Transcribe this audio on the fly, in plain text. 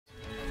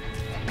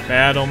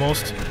bad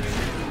almost.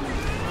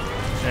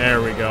 There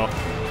we go.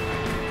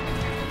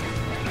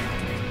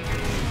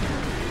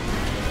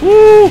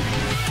 Woo!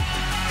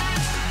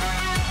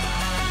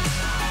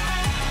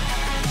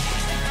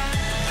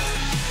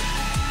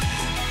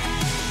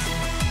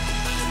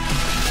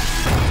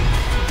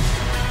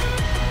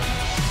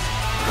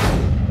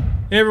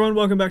 Hey everyone,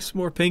 welcome back to some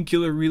more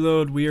Painkiller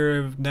Reload. We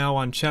are now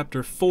on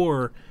Chapter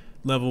 4,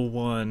 Level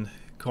 1,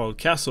 called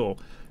Castle.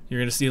 You're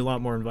going to see a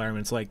lot more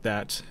environments like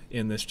that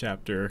in this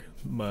chapter.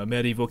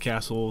 Medieval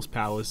castles,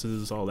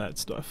 palaces, all that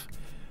stuff.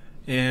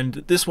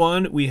 And this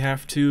one, we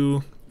have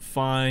to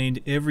find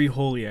every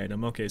holy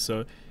item. Okay,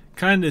 so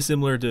kind of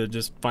similar to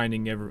just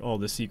finding all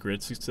the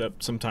secrets,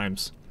 except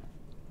sometimes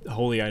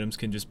holy items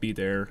can just be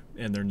there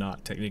and they're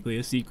not technically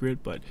a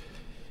secret, but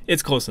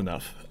it's close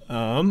enough.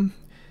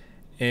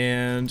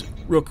 And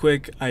real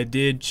quick, I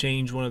did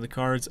change one of the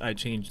cards. I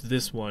changed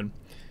this one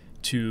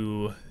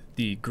to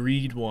the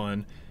greed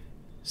one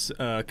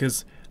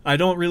because I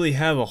don't really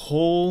have a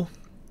whole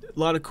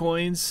lot of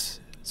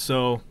coins,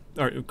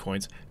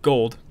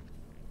 gold.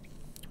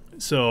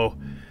 So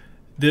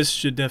this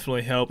should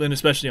definitely help, and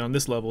especially on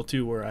this level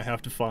too, where I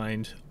have to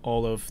find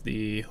all of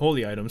the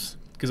holy items,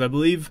 because I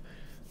believe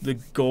the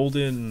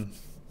golden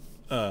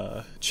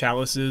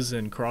chalices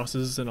and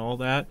crosses and all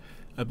that,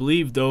 I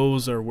believe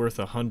those are worth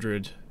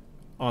 100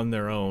 on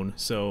their own,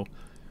 so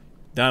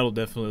that'll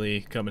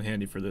definitely come in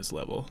handy for this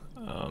level.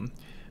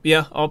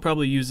 Yeah, I'll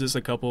probably use this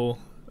a couple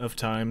of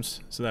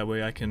times, so that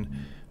way I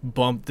can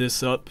bump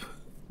this up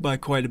by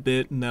quite a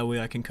bit, and that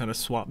way I can kind of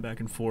swap back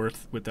and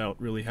forth without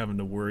really having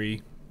to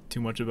worry too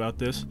much about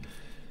this.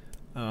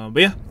 But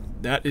yeah,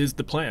 that is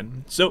the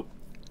plan. So,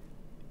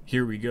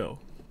 here we go.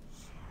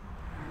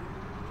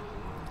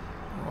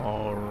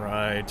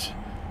 Alright.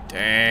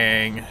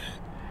 Dang.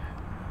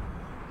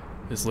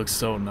 This looks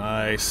so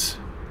nice.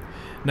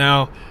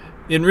 Now,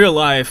 in real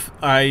life,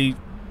 I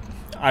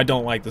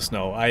don't like the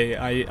snow.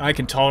 I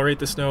can tolerate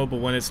the snow,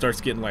 but when it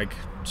starts getting like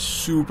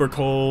super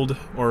cold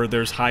or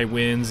there's high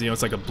winds, you know,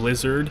 it's like a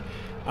blizzard,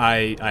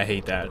 I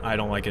hate that. I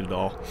don't like it at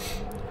all.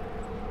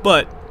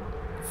 But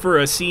for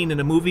a scene in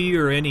a movie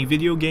or any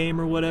video game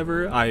or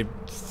whatever, I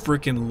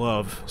freaking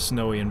love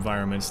snowy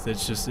environments.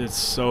 It's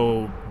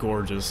so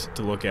gorgeous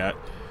to look at.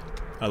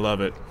 I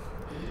love it.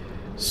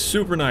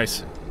 Super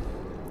nice.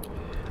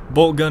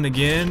 Bolt gun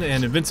again,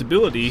 and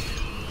invincibility,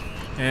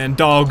 and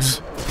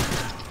dogs.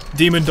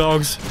 Demon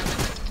dogs.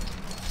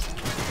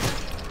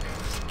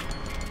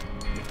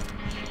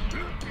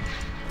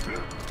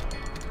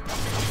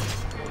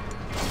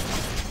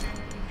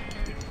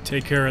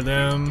 Take care of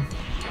them.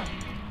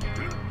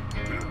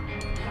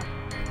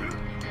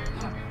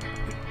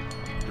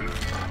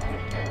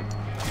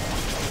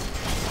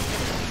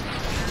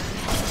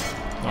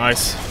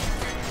 Nice.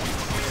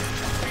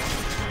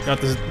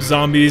 Got the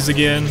zombies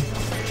again.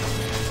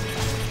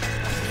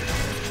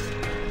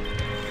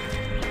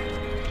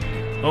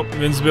 Oh,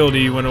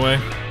 invincibility went away.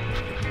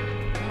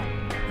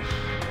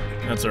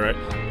 That's alright.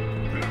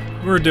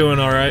 We're doing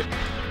alright.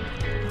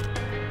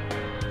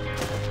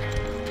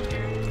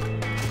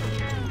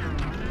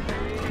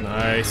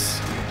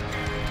 Nice.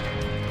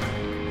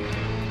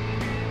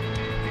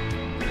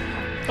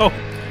 Oh,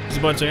 there's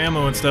a bunch of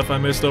ammo and stuff I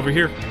missed over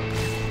here.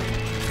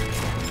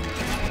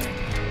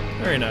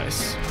 Very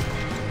nice.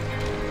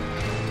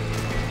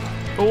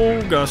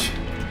 Oh gosh.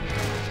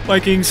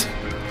 Vikings.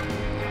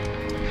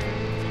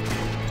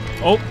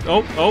 Oh,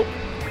 oh, oh.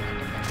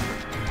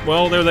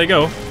 Well, there they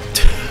go.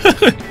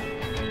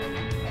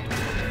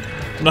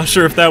 I'm not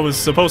sure if that was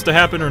supposed to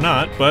happen or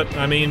not, but,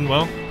 I mean,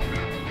 well.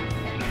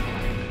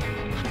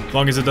 As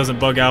long as it doesn't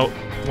bug out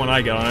when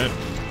I get on it.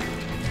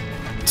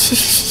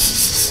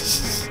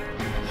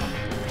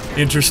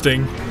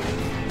 Interesting.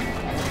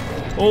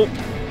 Oh,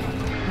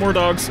 more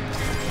dogs.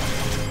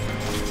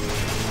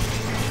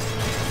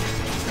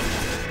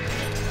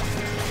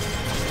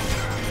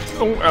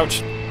 Oh,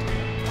 ouch.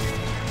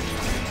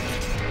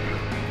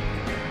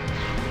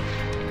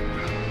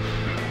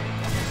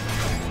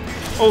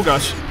 Oh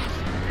gosh.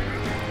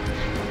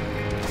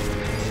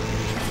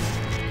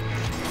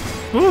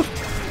 Woo.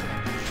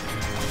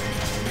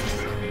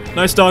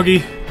 Nice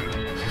doggy.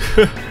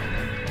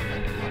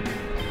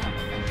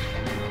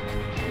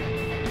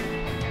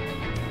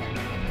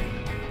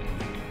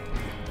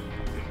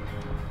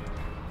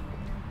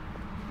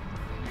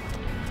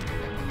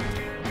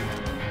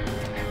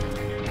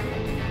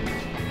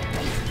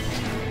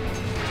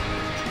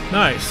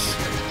 Nice.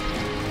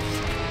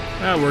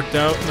 That worked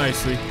out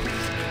nicely.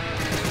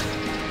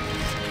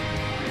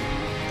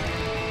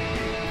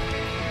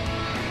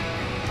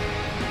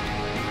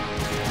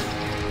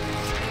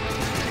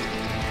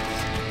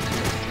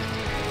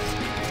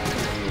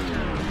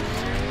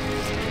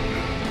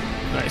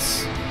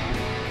 Nice.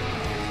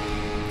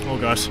 Oh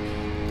gosh.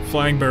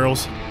 Flying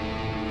barrels.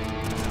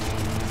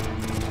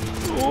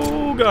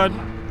 Oh god.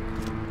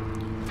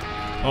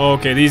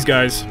 Okay, these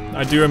guys.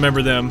 I do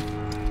remember them.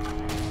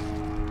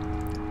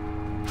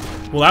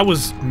 Well, that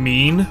was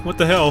mean. What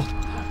the hell?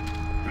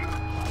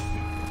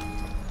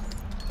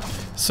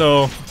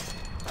 So,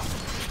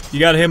 you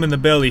got him in the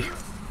belly.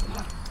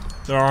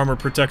 Their armor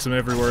protects them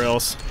everywhere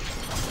else.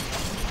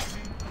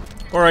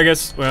 Or I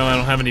guess, well, I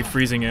don't have any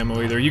freezing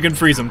ammo either. You can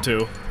freeze them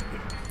too.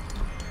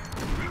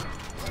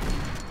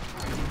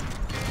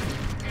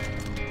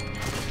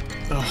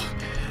 Ugh,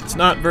 it's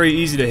not very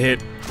easy to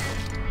hit.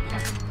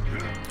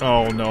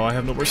 Oh no, I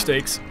have no more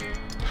stakes.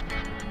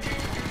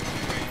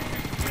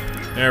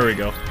 There we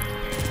go.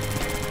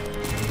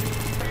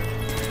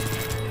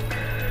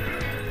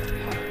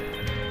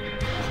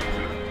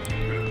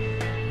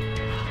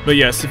 But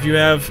yes, if you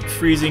have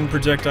freezing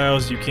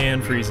projectiles, you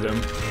can freeze them.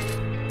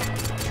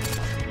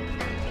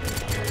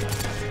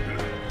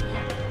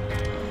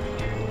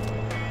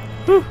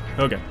 Whew,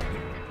 okay.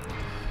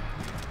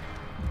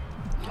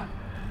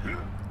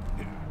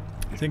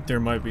 I think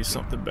there might be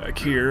something back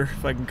here,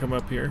 if I can come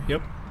up here.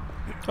 Yep.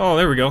 Oh,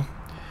 there we go.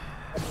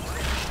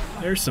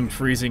 There's some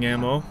freezing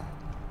ammo.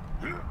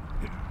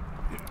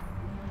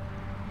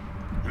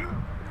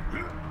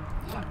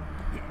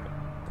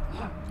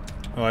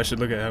 Oh, I should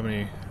look at how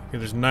many... Okay,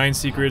 there's 9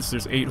 secrets,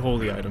 there's 8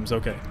 holy items.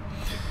 Okay.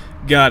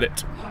 Got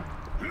it.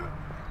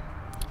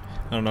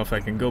 I don't know if I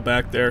can go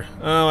back there.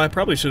 Oh, I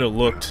probably should have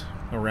looked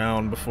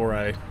around before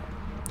I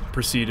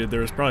proceeded.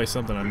 There was probably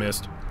something I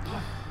missed.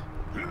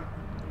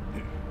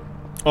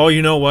 Oh,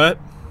 you know what?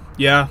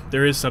 Yeah,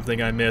 there is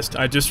something I missed.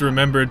 I just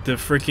remembered the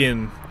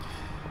freaking...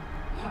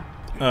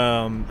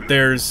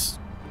 there's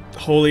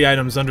holy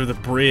items under the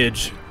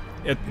bridge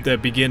at the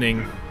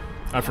beginning.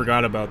 I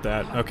forgot about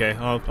that. Okay,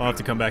 I'll have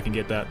to come back and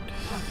get that.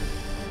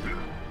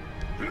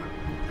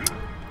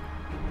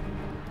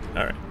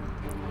 Alright.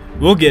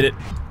 We'll get it.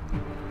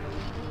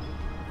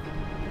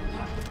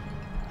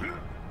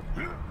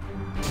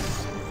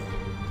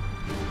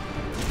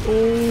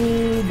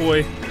 Oh boy.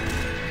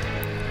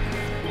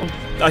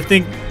 I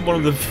think one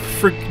of the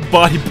frick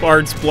body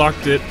parts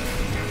blocked it.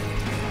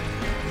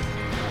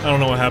 I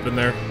don't know what happened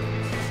there.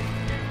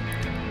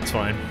 It's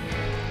fine.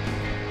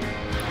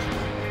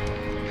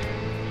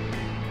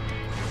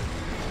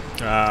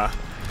 Ah.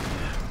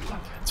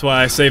 That's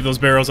why I saved those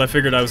barrels. I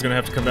figured I was gonna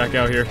have to come back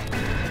out here.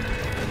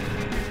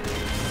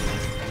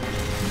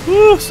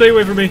 Woo! Stay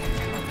away from me.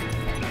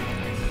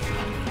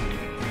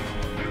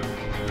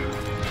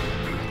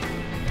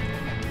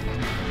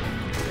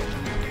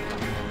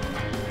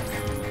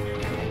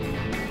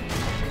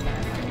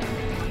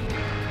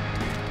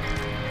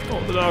 Oh,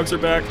 the dogs are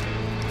back.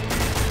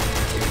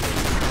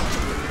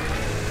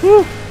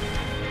 Woo!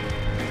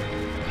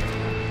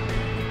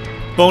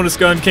 Bonus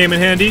gun came in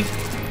handy.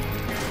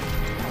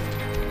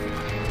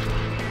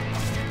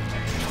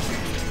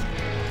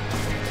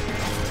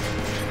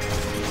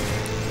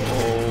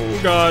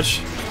 Oh gosh.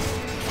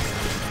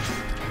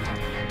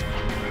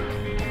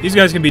 These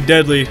guys can be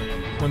deadly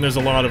when there's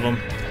a lot of them.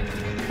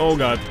 Oh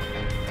god.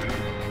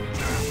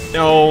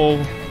 Oh,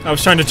 I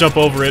was trying to jump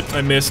over it.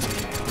 I missed.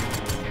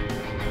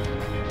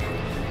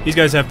 These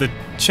guys have the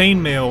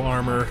chainmail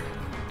armor.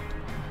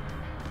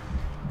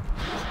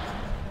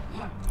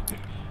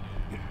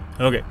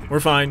 Okay, we're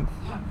fine.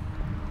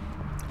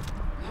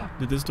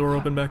 Did this door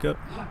open back up?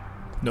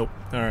 Nope.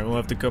 Alright, we'll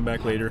have to come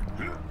back later.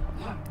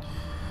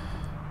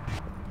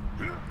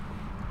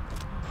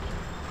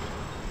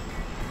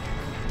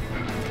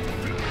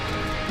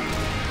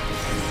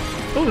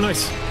 Oh,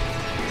 nice.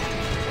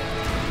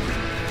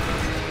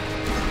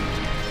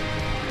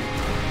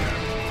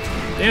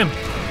 Damn.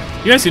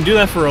 You guys can do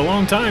that for a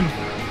long time.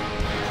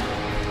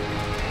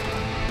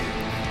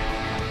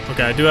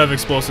 Okay, I do have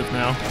explosive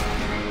now.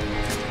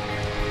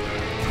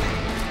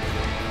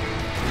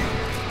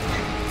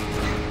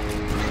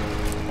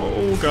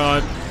 Oh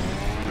god.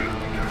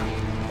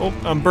 Oh,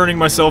 I'm burning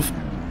myself.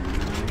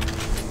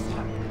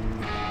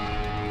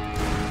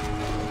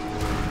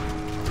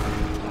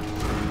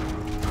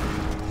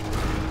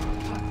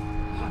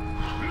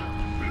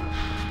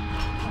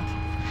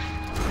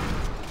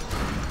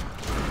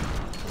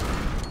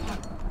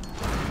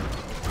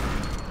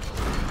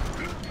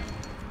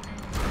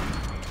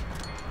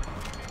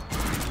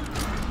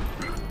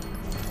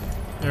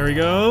 There we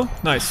go.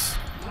 Nice.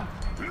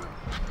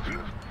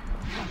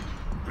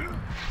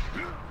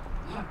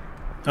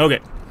 Okay.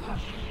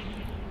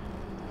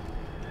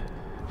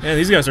 Yeah,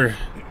 these guys are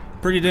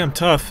pretty damn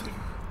tough.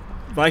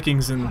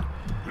 Vikings and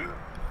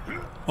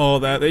all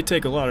that, they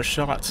take a lot of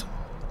shots.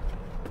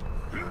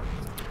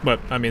 But,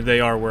 I mean,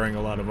 they are wearing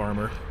a lot of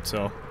armor,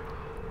 so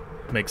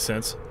makes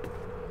sense.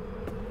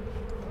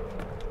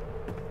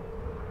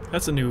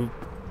 That's a new...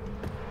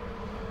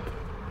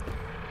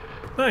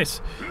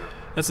 Nice.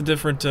 That's a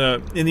different,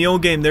 in the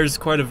old game there's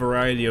quite a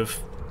variety of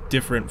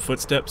different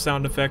footstep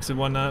sound effects and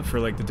whatnot for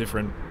like the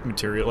different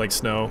material, like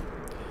snow.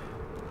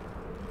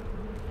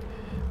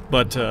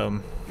 But,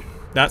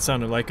 that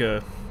sounded like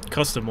a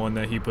custom one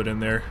that he put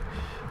in there.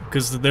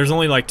 Because there's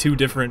only like 2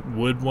 different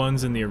wood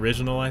ones in the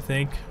original, I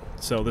think.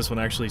 So this one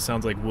actually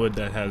sounds like wood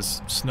that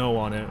has snow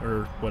on it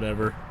or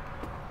whatever.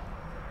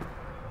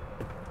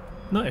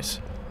 Nice.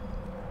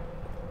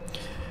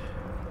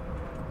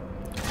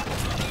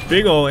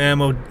 Big ol'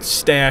 ammo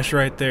stash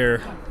right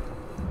there.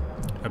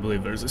 I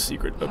believe there's a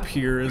secret up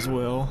here as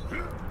well.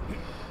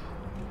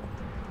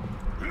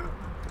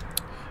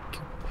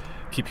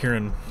 keep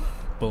hearing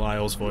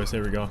Belial's voice.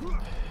 There we go.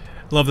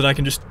 Love that I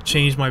can just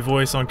change my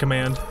voice on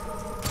command.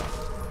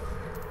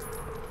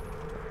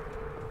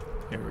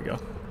 There we go.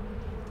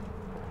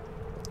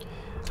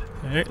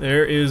 Alright,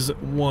 there is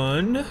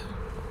one.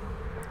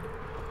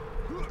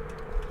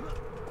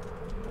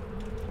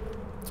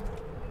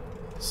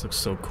 This looks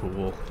so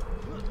cool.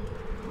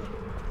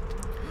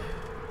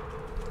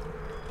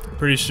 I'm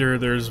pretty sure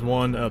there's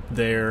one up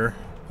there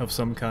of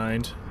some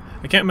kind.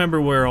 I can't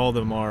remember where all of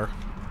them are.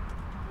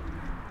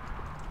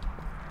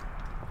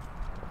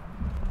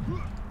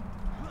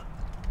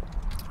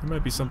 There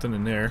might be something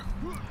in there.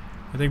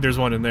 I think there's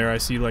one in there. I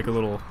see like a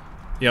little...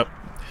 Yep.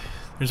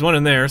 There's one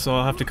in there, so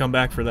I'll have to come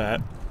back for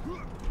that.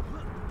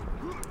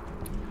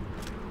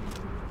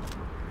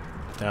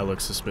 That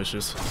looks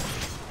suspicious.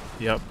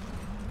 Yep.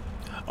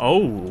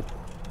 Oh.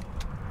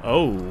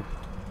 Oh.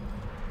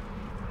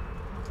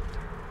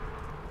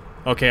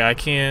 Okay, I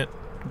can't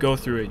go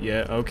through it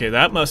yet. Okay,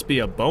 that must be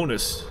a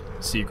bonus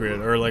secret,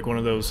 or like one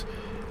of those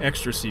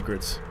extra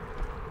secrets.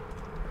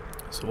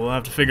 So we'll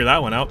have to figure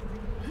that one out.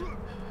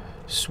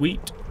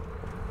 Sweet.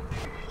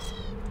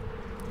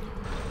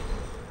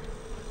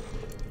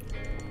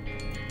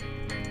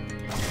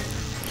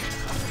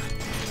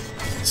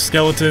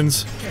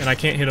 Skeletons, and I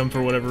can't hit them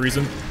for whatever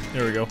reason.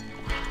 There we go.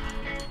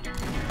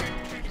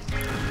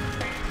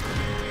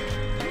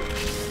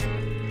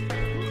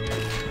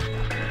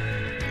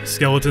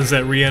 Skeletons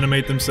that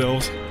reanimate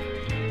themselves.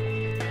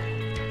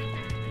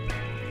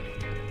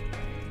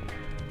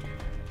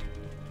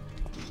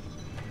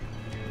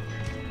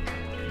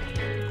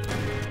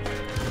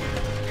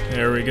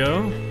 There we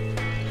go.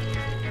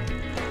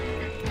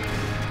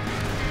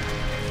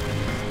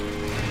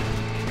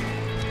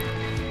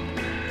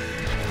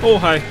 Oh,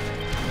 hi.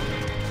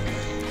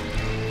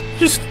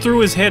 Just threw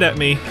his head at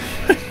me.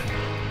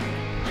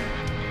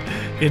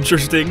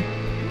 Interesting.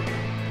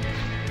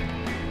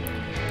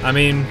 I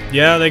mean,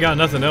 yeah, they got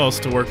nothing else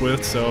to work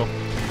with, so...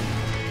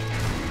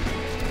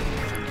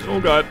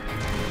 Oh god.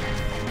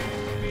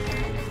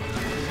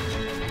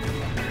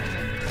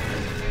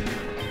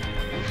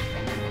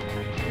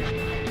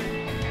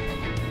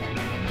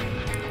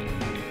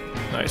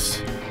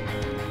 Nice.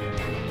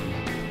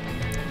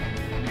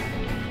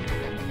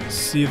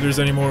 See if there's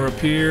any more up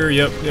here.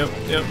 Yep.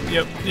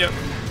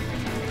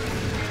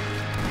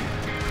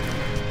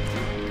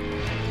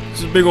 This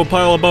is a big old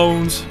pile of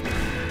bones.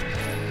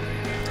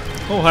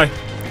 Oh, hi.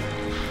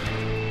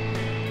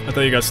 I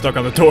thought you got stuck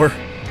on the door.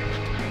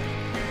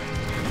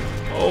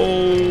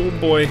 Oh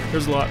boy,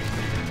 there's a lot.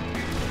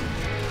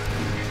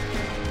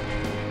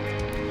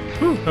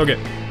 Whew, okay.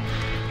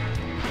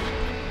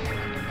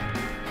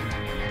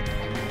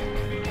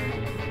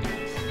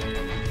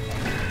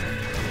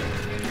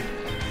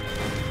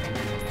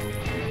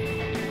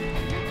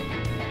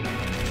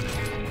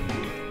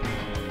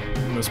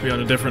 Must be on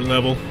a different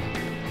level.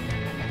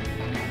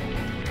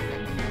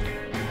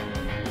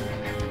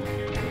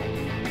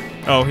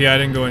 Oh, yeah, I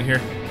didn't go in here.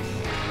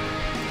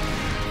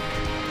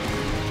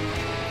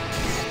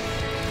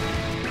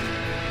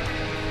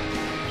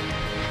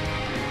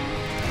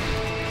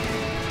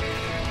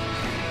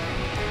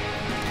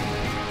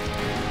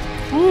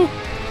 Woo!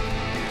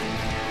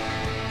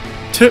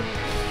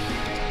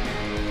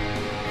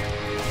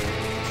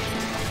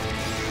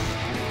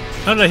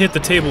 How did I hit the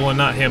table and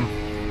not him?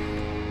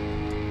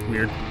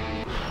 Weird.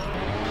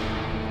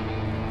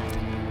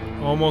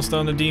 Almost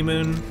on the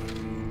demon.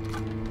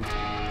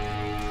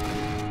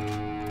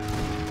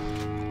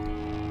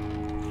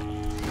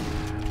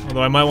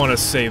 Although I might want to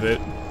save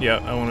it. Yeah,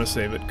 I want to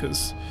save it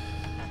because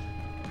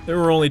there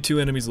were only 2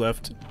 enemies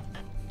left.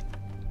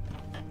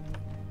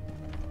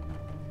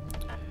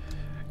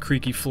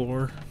 Creaky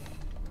floor.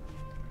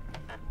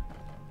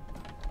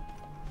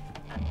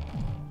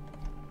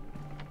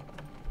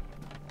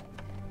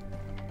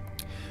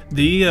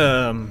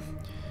 The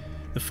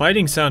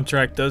fighting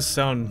soundtrack does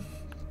sound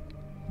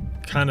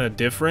kind of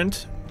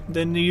different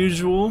than the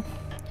usual.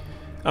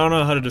 I don't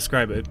know how to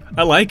describe it.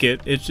 I like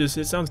it. It's just,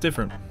 it sounds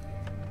different.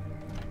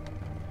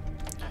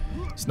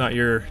 It's not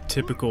your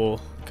typical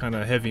kind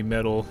of heavy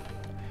metal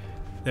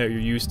that you're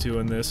used to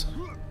in this.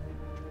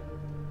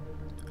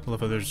 I love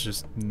how there's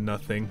just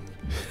nothing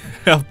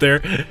out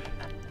there.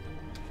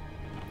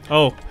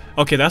 Oh,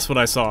 okay, that's what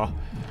I saw.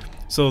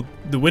 So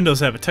the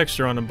windows have a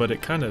texture on them, but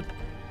it kind of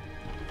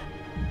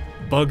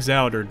bugs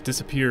out or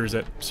disappears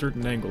at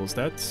certain angles.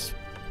 That's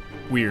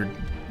weird.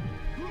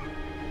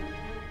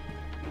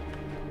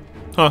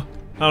 Huh,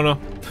 I don't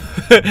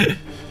know.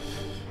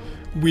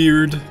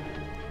 Weird.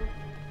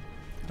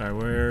 Alright,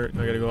 where?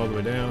 I gotta go all the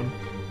way down.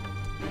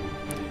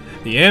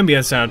 The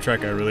ambient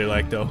soundtrack I really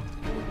like, though.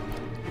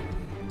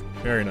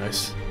 Very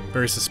nice.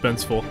 Very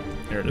suspenseful.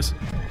 There it is.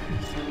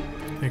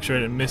 Make sure I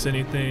didn't miss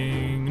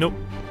anything. Nope.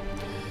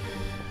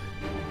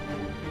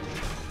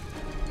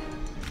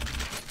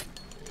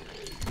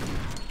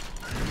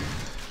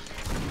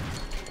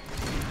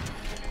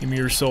 Give me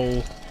your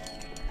soul.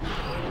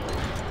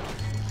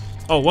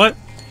 Oh, what?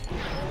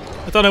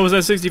 I thought I was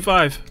at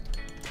 65.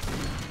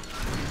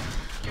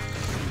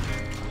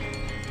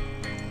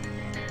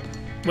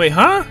 Wait,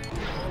 huh?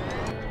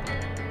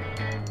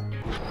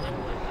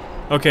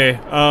 Okay,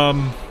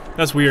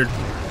 that's weird.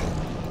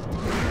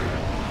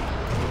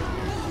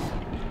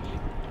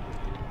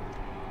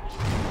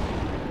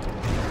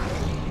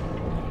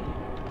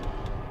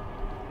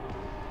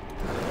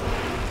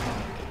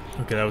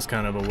 Okay, that was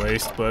kind of a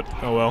waste, but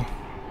oh well.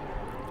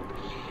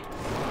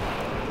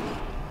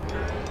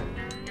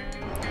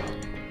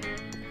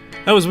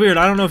 That was weird.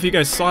 I don't know if you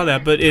guys saw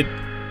that, but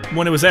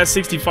when it was at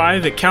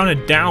 65, it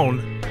counted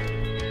down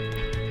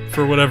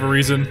for whatever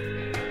reason.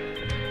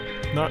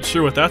 Not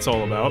sure what that's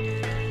all about.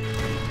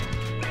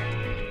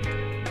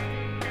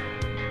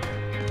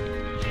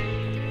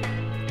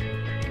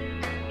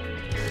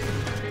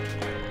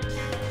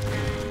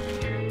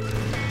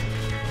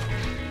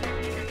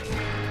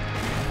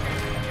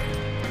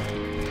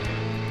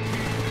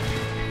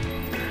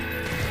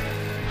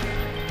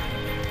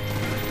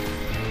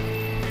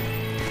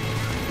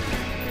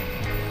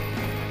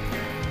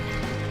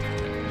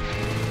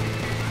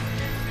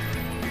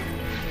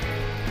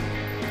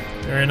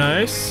 Very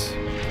nice.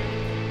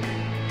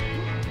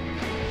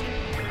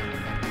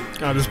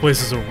 God, this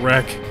place is a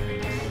wreck.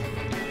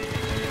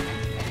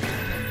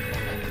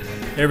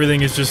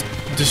 Everything is just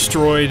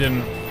destroyed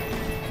and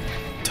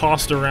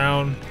tossed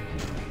around.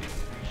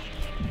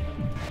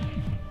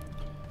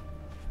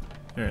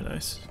 Very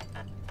nice.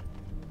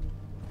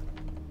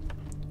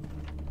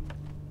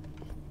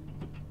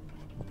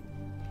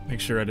 Make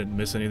sure I didn't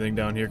miss anything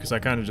down here, because I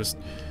kind of just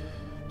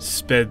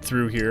sped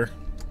through here.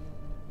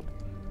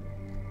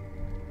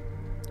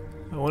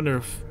 I wonder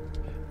if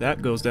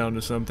that goes down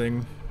to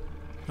something.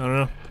 I don't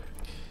know.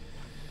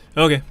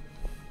 Okay.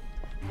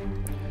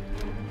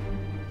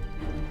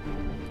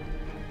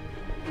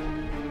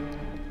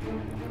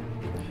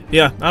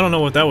 Yeah, I don't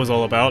know what that was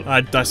all about.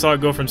 I saw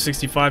it go from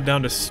 65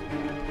 down to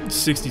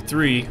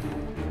 63.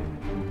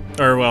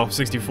 Or, well,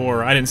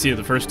 64. I didn't see it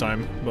the first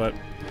time, but...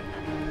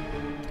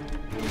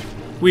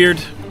 weird.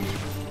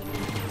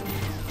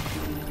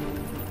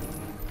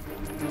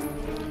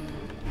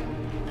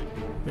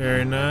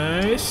 Very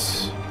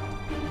nice.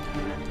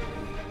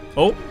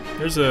 Oh,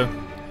 there's a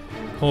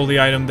holy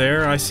item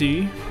there, I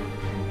see.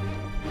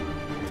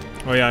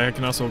 Oh yeah, I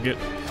can also get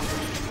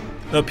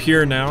up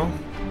here now.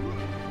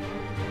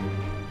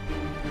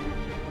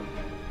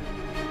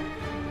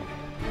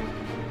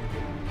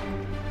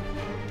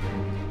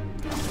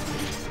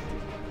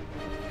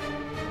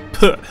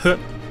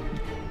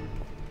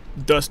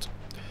 Dust.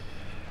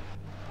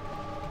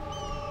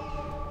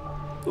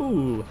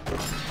 Ooh.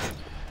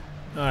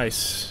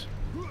 Nice.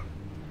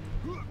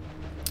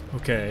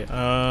 Okay,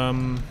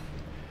 I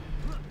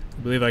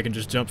believe I can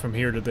just jump from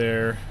here to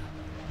there.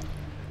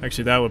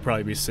 Actually, that would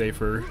probably be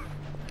safer.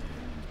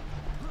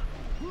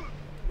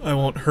 I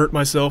won't hurt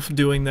myself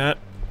doing that.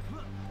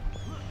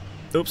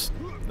 Oops.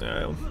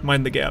 I'll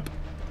mind the gap.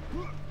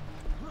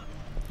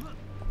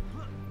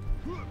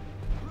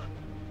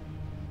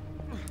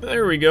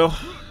 There we go.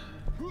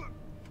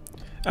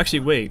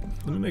 Actually, wait.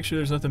 Let me make sure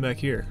there's nothing back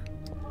here.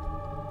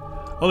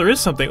 Oh, there is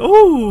something.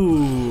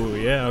 Oh,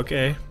 yeah,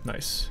 okay.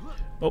 Nice.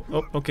 Oh,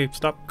 oh, okay,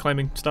 stop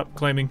climbing, stop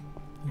climbing.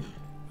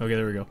 Okay,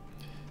 there we go.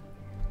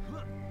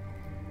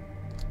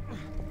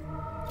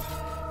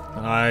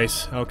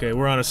 Nice. Okay,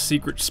 we're on a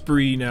secret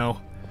spree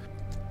now.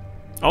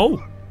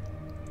 Oh!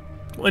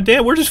 Well,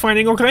 damn, we're just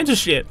finding all kinds of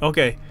shit.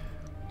 Okay.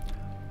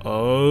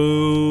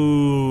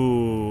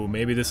 Oh,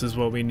 maybe this is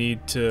what we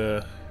need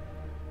to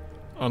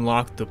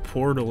unlock the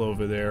portal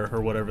over there,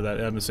 or whatever that...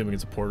 I'm assuming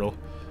it's a portal.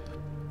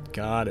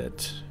 Got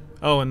it.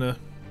 Oh, and the...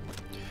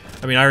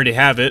 I mean, I already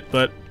have it,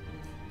 but...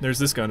 there's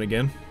this gun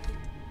again.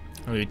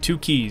 Okay, 2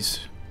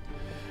 keys.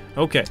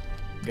 Okay,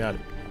 got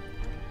it.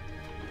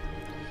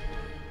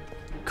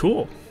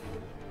 Cool.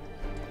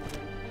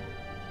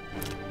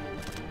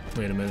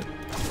 Wait a minute.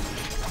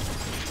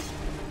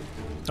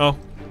 Oh,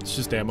 it's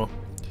just ammo.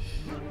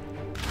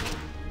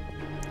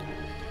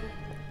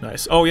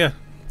 Nice. Oh yeah,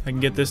 I can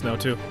get this now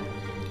too.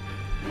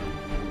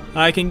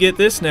 I can get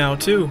this now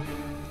too.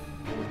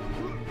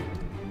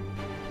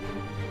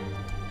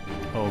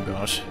 Oh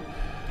gosh.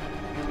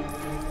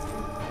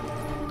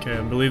 Okay,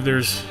 I believe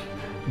there's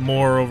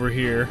more over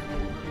here.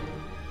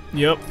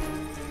 Yep.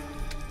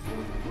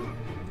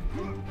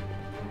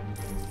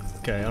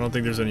 Okay, I don't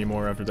think there's any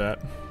more after that.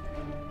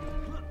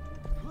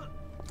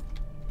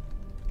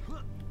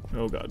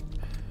 Oh god.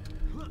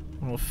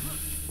 I'm gonna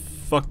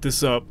fuck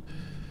this up.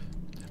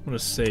 I'm gonna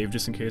save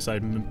just in case I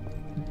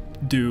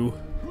do.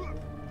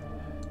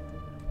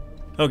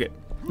 Okay.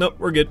 Nope,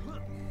 we're good.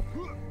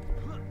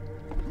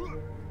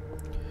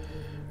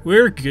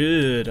 We're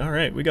good.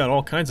 Alright, we got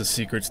all kinds of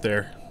secrets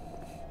there.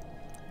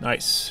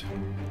 Nice.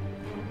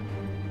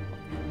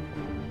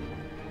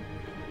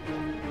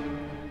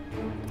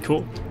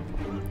 Cool.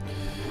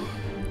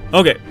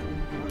 Okay,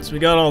 so we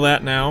got all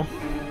that now.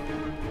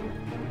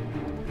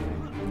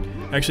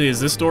 Actually, is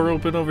this door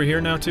open over here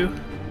now too?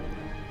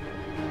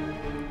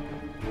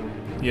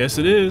 Yes,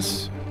 it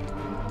is.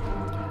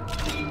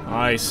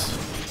 Nice.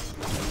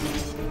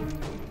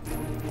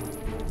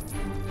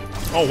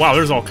 Oh wow,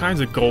 there's all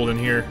kinds of gold in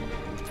here.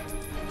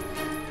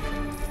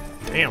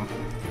 Damn.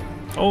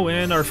 Oh,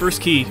 and our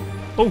first key.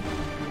 Oh.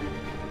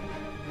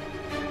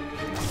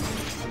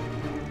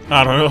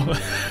 I don't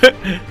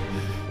know.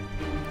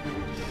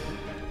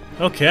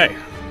 Okay.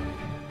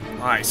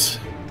 Nice.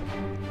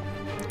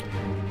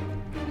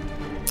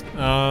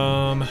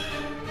 Alright,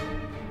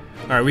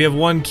 we have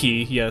one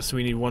key. Yes,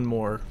 we need one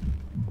more.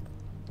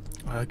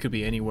 It could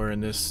be anywhere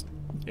in this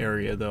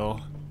area,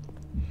 though.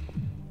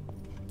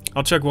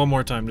 I'll check one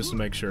more time just to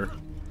make sure.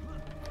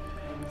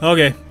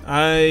 Okay,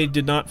 I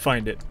did not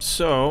find it,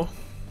 so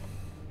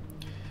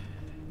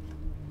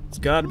it's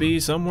gotta be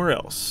somewhere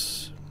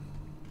else.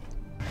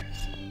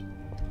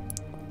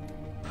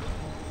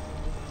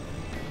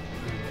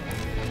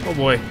 Oh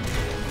boy.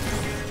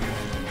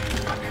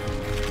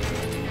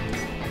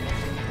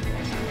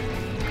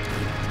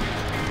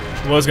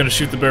 I was gonna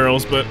shoot the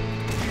barrels, but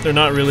they're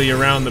not really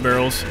around the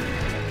barrels.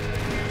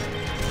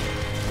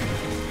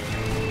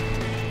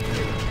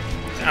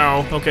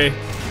 Ow, okay.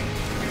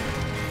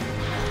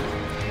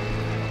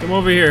 Come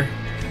over here.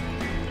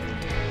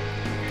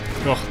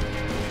 Oh.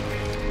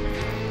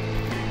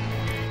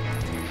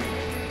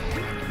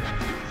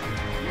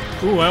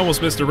 Ooh, I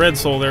almost missed a red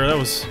soul there. That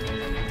was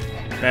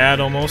bad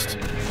almost.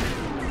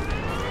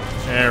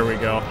 There we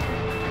go.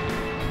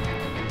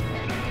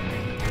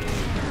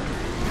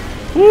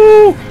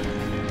 Woo!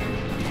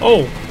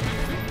 Oh!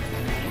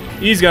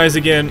 These guys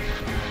again.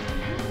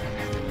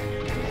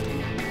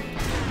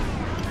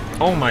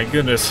 Oh my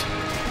goodness.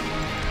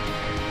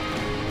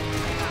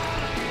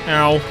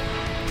 Ow.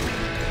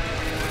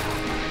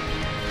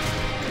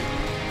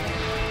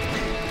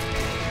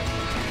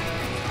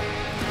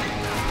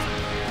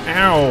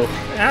 Ow.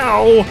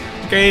 Ow!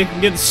 Okay,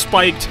 I'm getting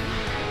spiked.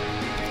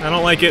 I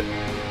don't like it.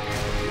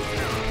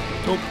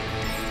 Nope.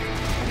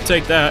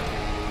 Take that.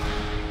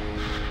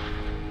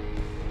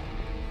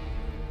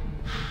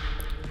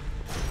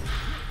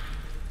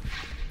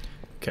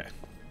 Okay.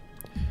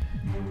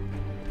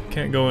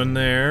 Can't go in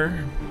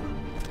there.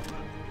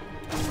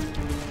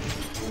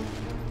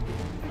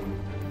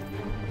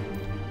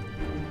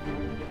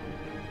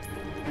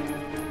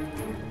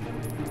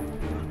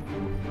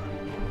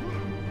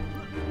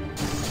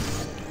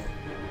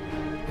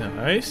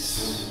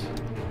 Nice.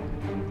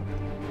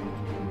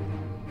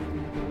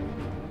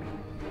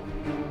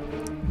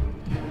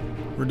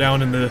 We're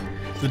down in the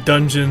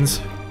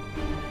dungeons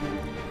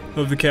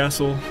of the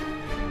castle.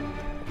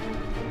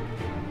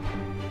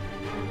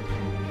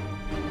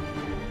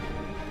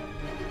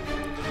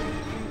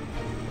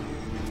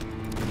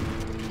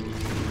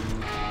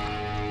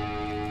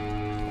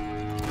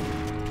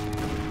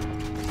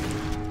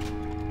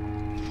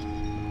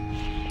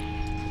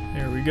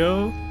 There we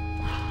go.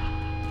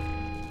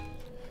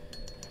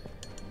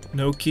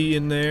 No key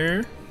in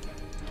there.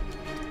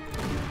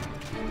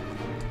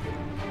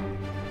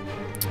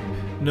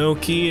 No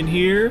key in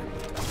here.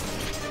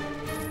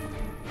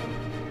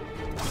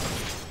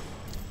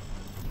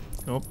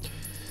 Oh,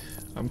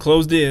 I'm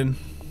closed in.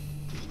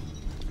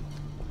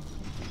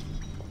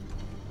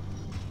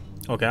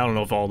 Okay, I don't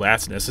know if all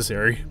that's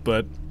necessary,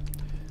 but...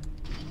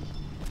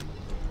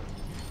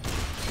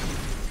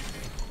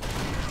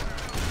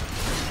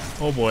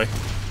 Oh boy.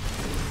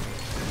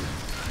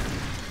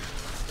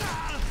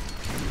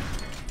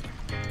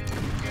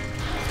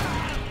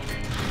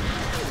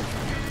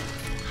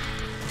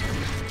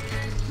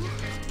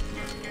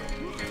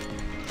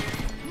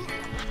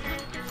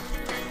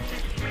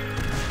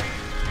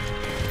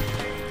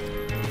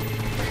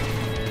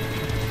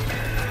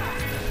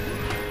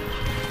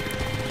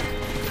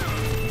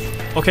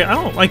 Okay, I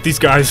don't like these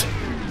guys.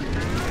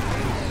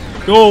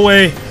 Go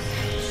away.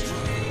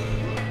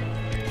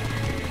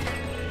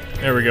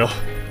 There we go.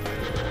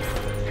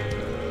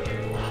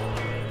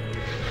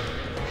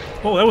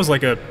 Oh, that was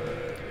like a...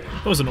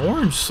 That was an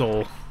orange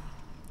soul.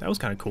 That was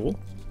kind of cool.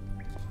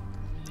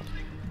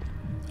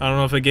 I don't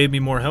know if it gave me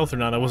more health or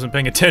not. I wasn't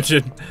paying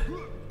attention.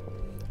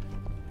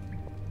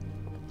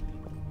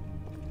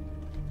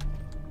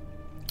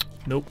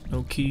 Nope,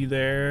 no key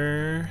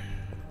there.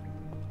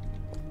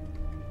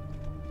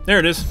 There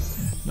it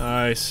is.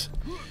 Nice.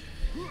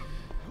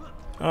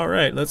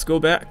 Alright, let's go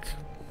back.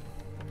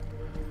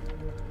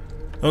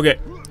 Okay.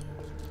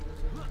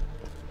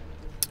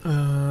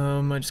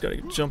 I just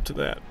gotta jump to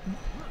that.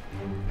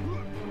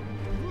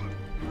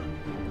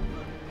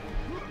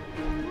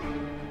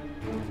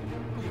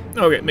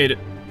 Okay, made it.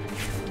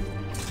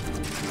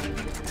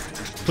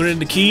 Put in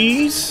the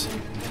keys.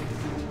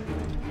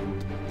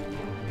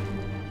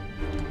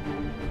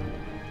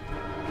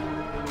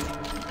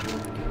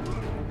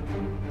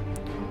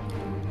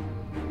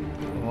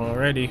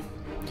 Alrighty.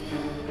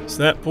 So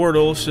that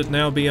portal should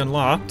now be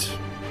unlocked.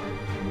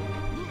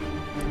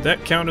 Did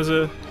that count as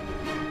a...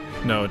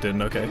 No, it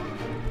didn't. Okay.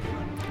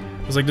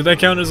 I was like, did that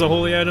count as a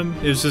holy item?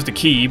 It was just a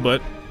key,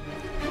 but...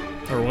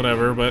 Or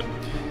whatever, but...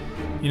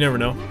 You never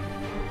know.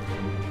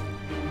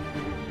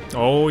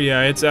 Oh,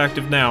 yeah, it's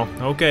active now.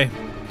 Okay.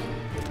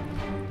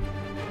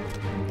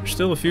 There's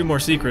still a few more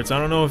secrets. I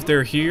don't know if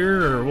they're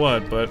here or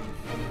what, but...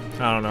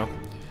 I don't know.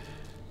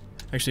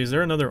 Actually, is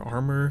there another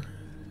armor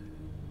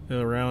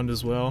around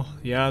as well?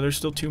 Yeah, there's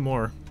still two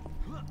more.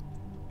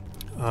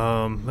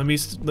 Let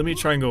me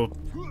try and go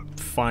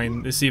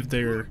see if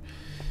they're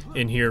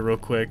in here real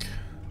quick.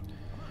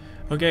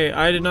 Okay,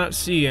 I did not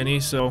see any,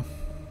 so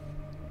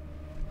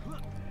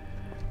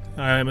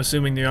I'm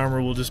assuming the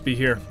armor will just be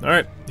here.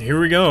 Alright, here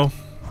we go.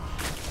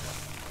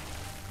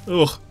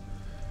 Ugh.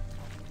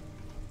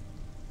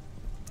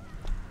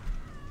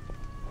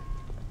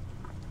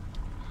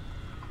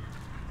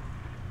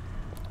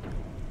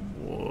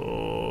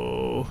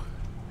 Whoa.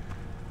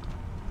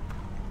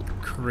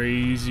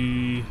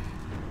 Crazy.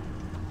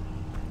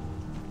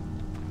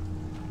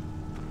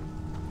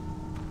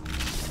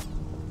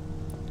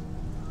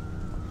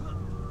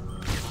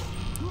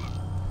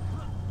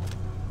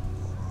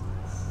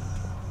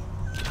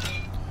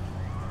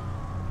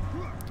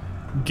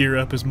 Gear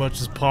up as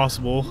much as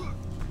possible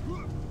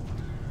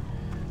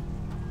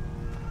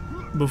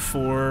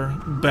before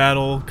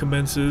battle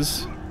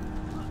commences.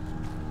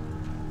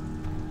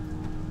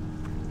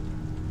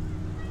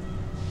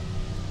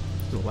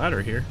 There's a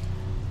ladder here.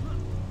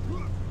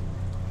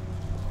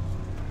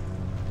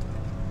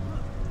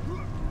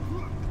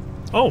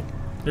 Oh,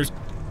 there's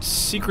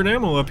secret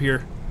ammo up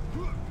here.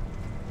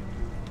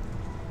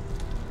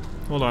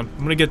 Hold on, I'm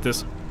gonna get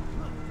this.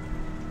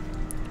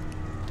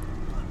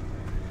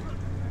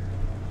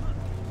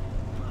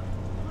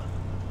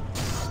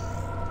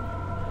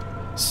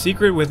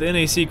 Secret within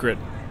a secret.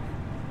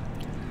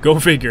 Go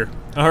figure.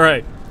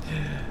 Alright.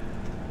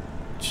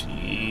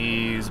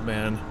 Jeez,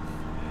 man.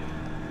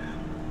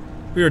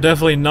 We are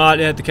definitely not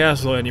at the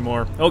castle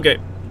anymore. Okay.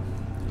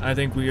 I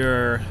think we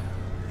are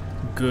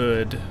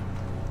good.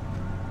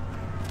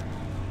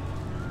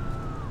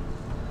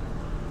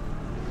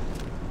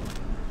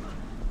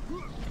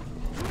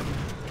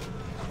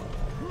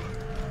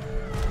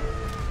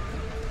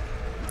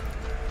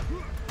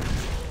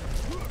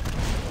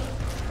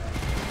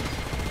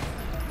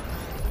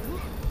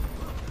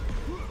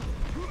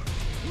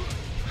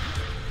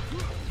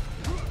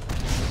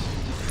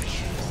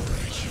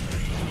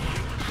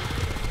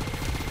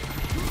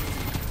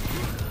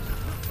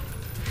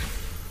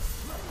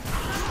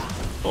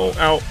 Oh,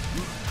 ow.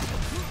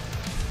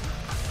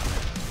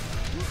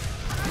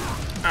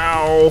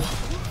 Ow.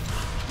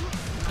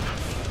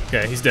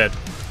 Okay, he's dead.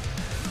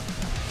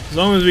 As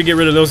long as we get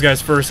rid of those guys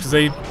first, because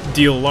they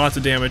deal lots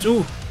of damage.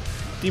 Ooh,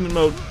 demon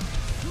mode.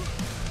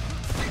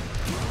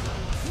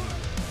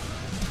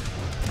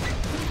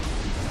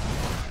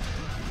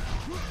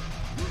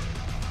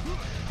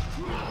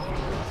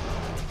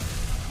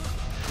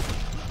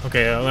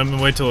 Okay, let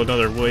me wait till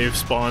another wave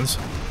spawns.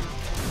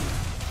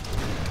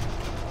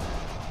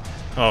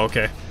 Oh,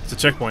 okay. It's a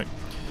checkpoint.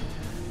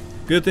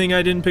 Good thing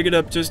I didn't pick it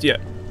up just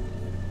yet.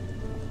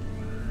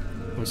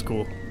 That was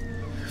cool.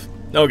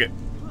 Okay.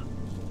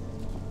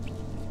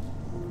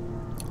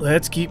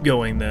 Let's keep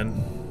going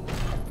then.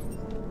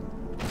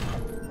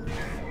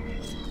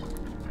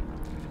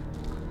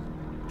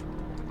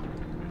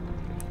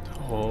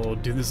 Oh,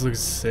 dude, this looks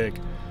sick.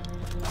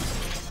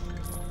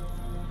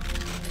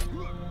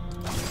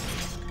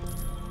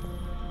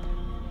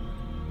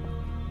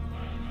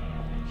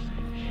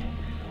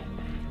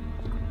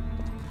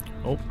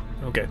 Oh,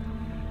 okay.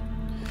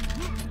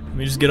 Let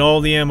me just get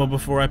all the ammo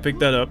before I pick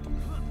that up.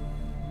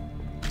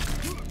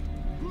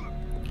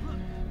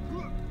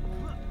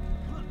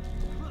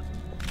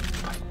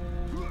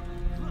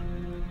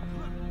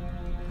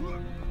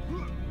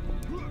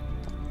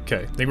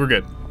 Okay, I think we're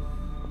good.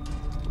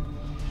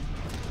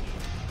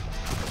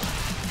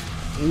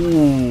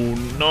 Ooh,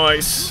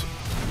 nice.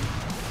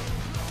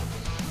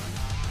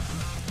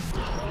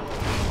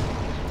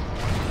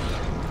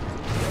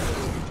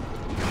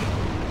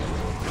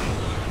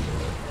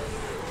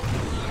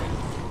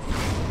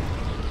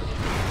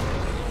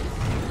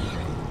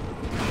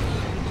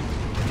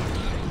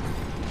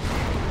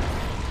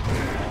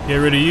 Get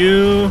rid of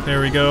you.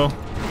 There we go.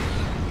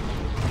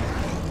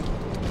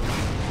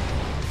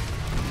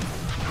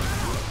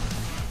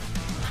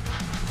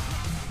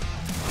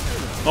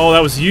 Oh,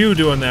 that was you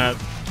doing that.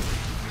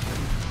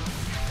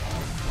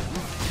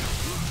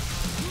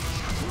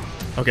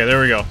 Okay,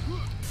 there we go.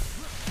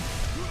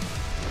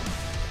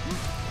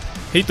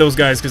 Hate those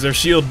guys because their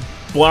shield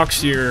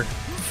blocks your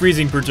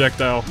freezing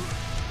projectile.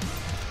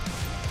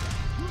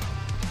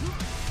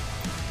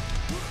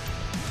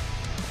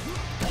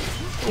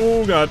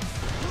 Oh god.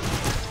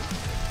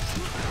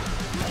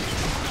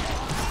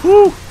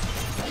 Woo!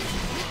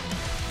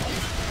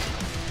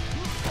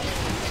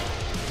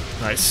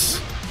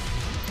 Nice.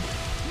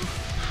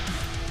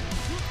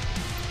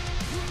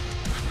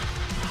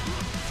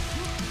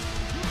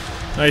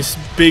 Nice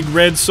big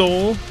red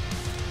soul.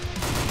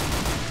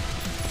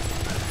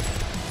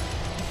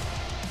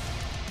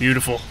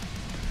 Beautiful.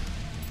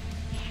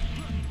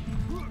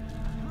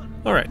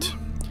 Alright.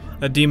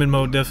 That demon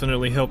mode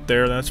definitely helped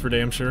there, that's for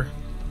damn sure.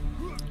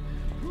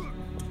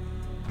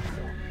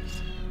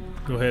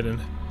 Go ahead and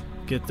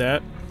get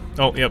that.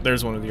 Oh, yep,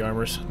 there's one of the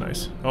armors.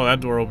 Nice. Oh, that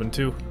door opened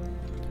too.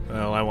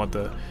 Well, I want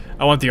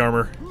the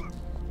armor.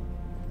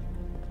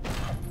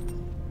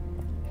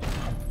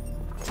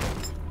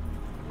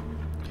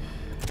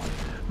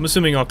 I'm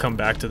assuming I'll come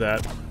back to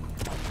that.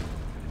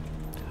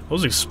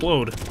 Those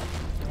explode.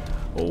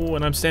 Oh,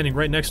 and I'm standing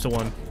right next to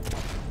one.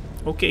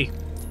 Okay.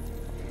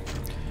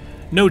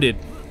 Noted.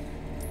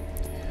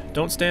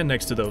 Don't stand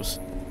next to those.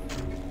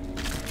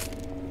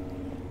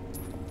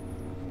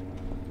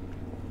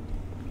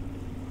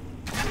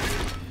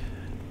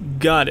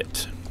 Got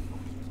it.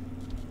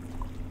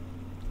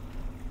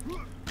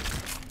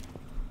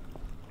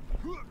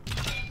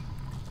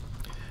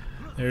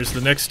 There's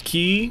the next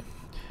key.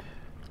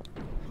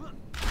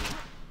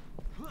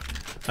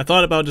 I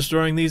thought about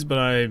destroying these, but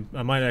I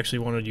might actually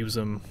want to use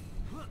them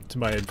to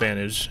my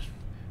advantage.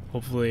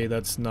 Hopefully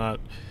that's not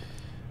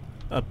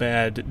a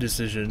bad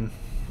decision.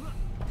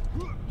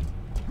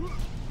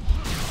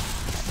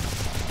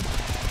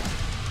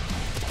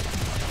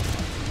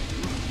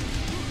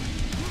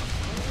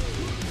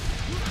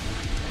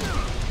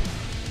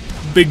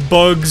 Big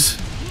bugs,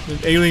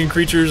 alien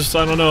creatures,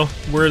 I don't know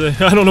where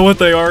they, I don't know what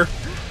they are.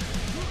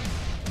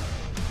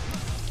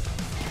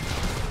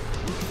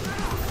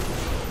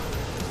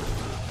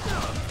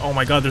 Oh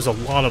my god, there's a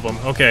lot of them.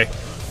 Okay.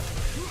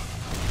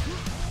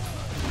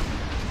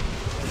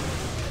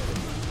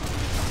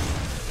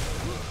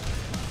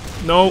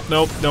 Nope,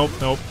 nope, nope,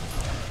 nope.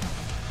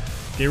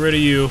 Get rid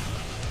of you.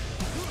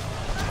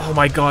 Oh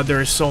my god, there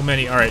are so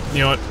many. Alright, you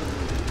know what?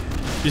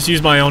 Just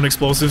use my own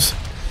explosives.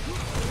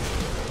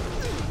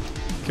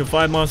 Kill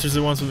 5 monsters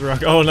at once with a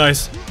rock. Oh,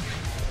 nice.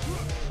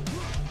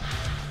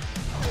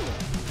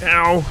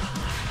 Ow.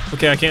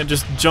 Okay, I can't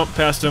just jump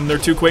past them. They're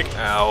too quick.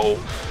 Ow.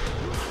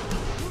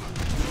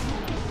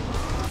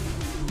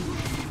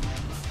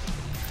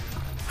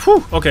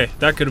 Whew. Okay,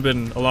 that could have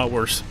been a lot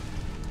worse.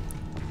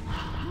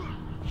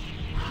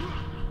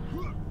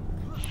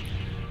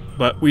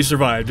 But we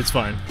survived. It's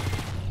fine.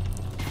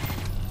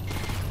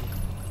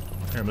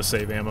 Here, I'm gonna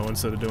save ammo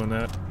instead of doing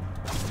that.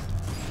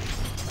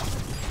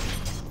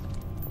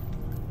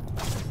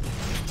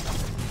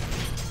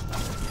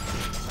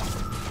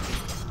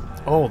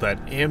 Oh,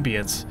 that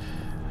ambience.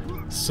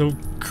 So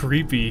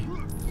creepy.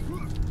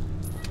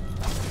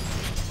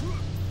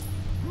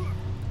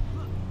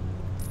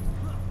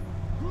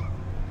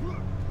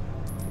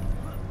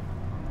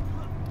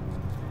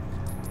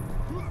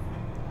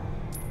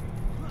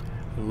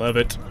 Love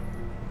it.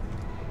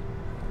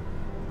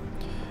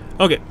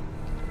 Okay.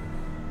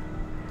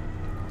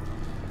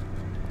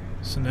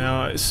 So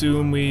now I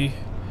assume we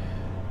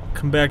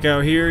come back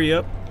out here.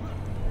 Yep.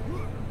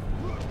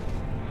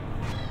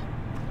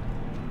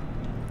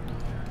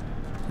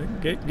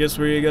 Okay, guess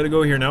where you gotta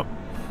go here now.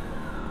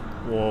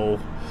 Whoa.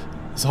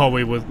 This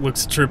hallway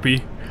looks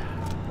trippy.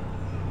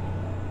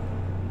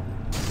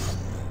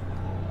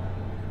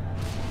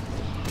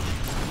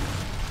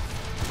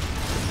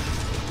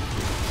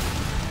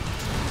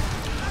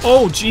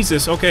 Oh,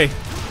 Jesus, okay.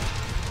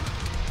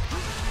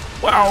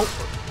 Wow.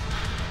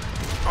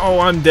 Oh,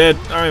 I'm dead.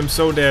 I am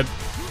so dead.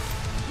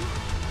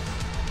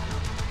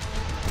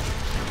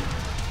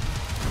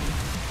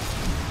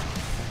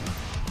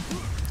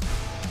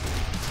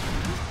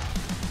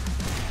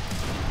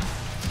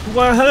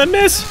 What? How did I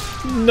miss?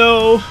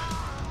 No.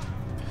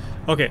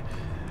 Okay.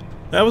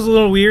 That was a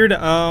little weird.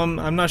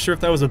 I'm not sure if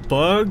that was a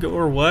bug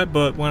or what,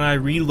 but when I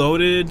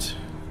reloaded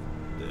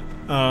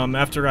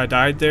after I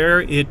died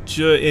there,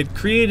 it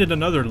created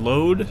another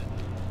load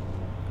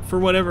for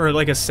whatever,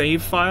 like a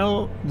save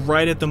file,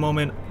 right at the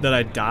moment that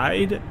I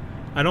died.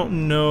 I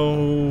don't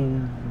know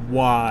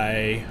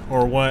why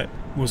or what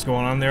was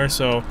going on there,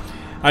 so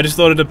I just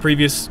loaded a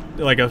previous,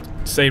 like a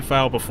save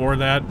file before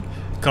that,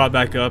 caught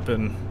back up,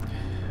 and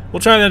we'll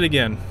try that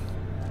again.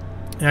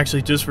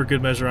 Actually, just for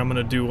good measure, I'm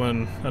gonna do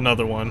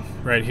another one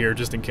right here,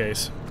 just in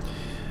case.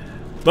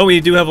 But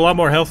we do have a lot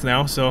more health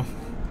now, so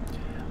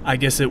I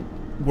guess it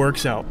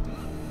works out.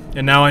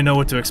 And now I know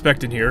what to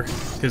expect in here,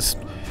 because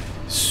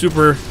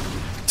super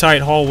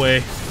tight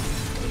hallway.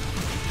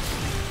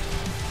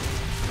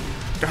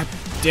 God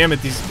damn it,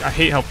 I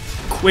hate how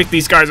quick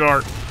these guys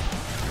are.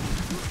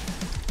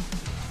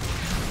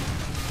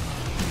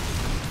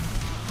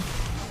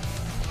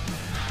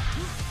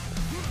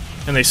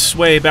 And they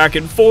sway back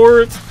and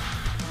forth,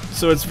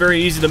 so it's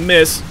very easy to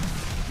miss.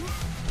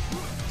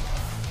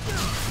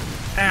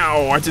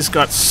 Ow, I just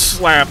got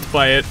slapped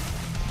by it.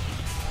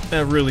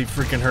 That really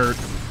freaking hurt.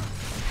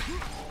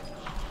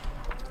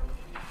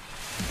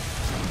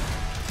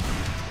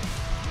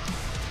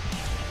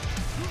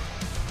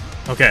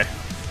 Okay.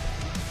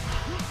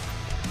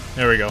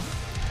 There we go. At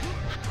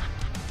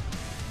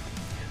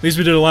least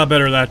we did a lot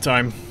better that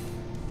time.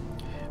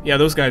 Yeah,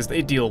 those guys,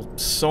 they deal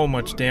so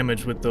much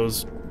damage with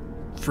those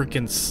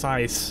freaking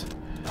scythes.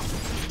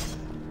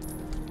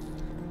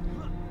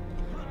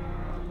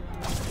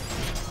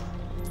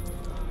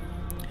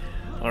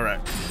 Alright.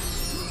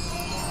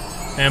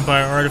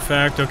 Empire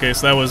artifact. Okay,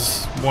 so that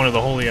was one of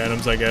the holy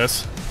items, I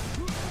guess.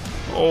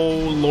 Oh,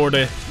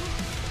 lordy.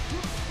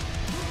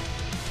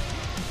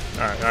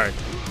 Alright, alright.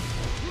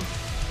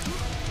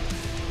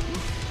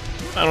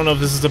 I don't know if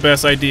this is the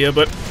best idea,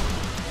 but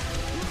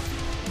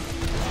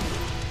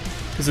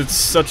because it's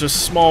such a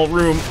small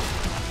room.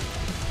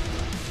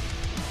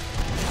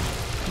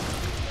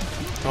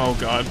 Oh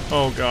god,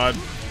 oh god.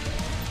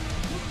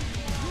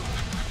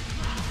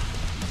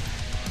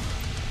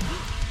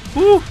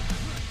 Woo!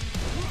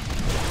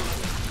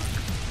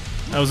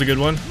 That was a good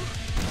one.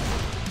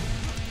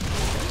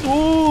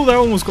 Ooh, that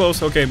one was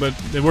close. Okay, but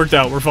it worked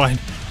out. We're fine.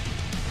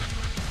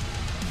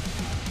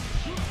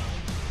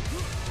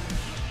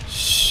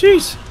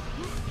 Jeez.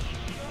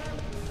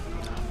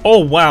 Oh,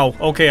 wow.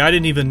 Okay, I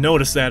didn't even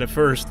notice that at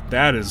first.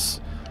 That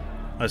is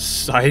a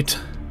sight.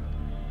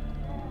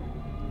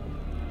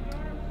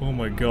 Oh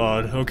my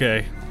god.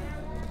 Okay.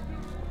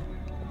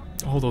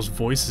 All those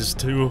voices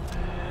too.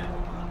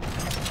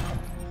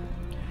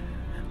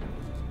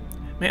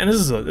 Man, this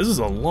is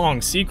a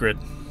long secret.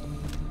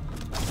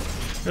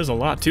 There's a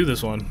lot to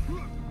this one.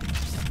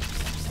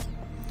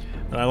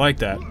 But I like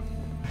that.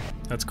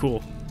 That's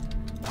cool.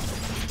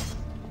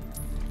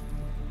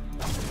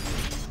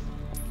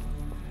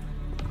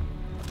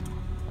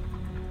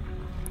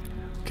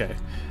 Okay.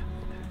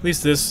 At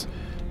least this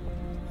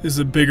is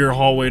a bigger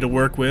hallway to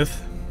work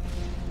with.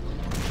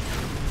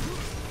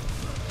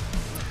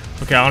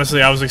 Okay,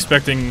 honestly, I was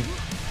expecting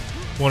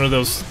one of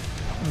those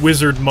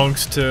wizard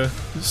monks to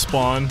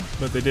spawn,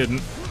 but they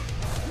didn't.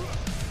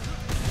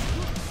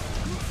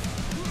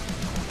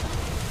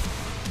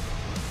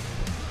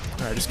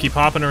 Alright, just keep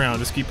hopping around,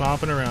 just keep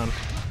hopping around.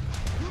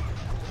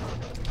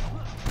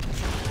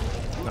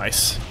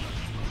 Nice.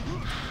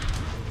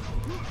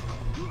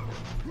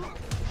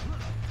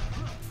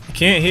 I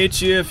can't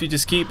hit you if you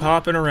just keep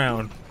hopping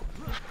around.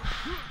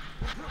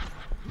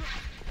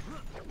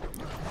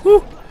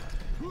 Whew!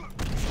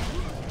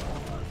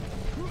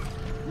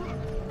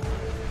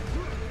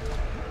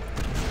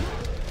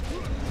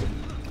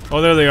 Oh,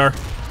 there they are.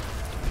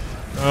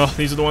 Oh,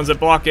 these are the ones that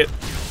block it.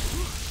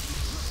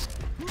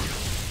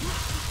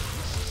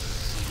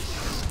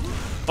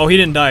 Oh, he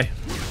didn't die.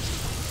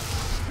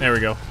 There we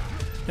go.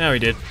 Now he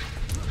did.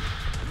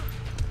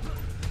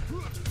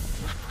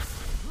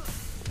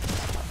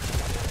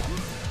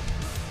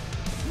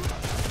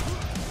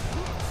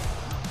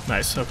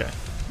 Nice, okay.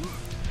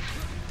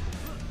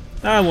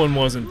 That one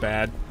wasn't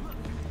bad.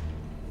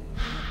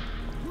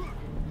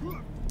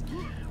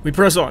 We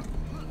press on.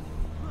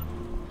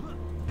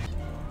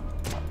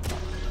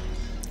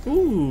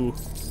 Ooh.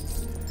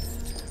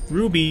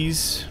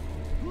 Rubies.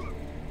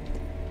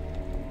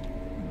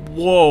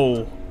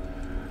 Whoa.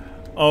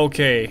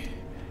 Okay.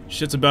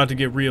 Shit's about to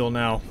get real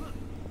now.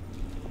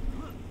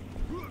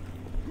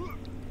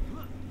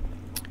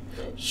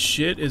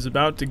 Shit is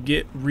about to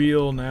get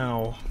real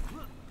now.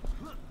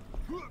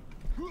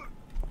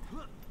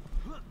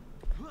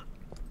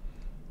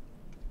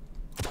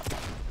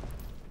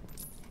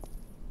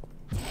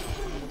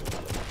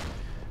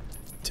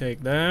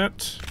 Take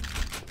that.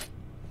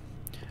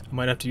 I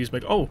might have to use my...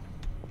 Oh!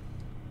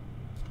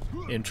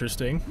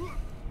 Interesting.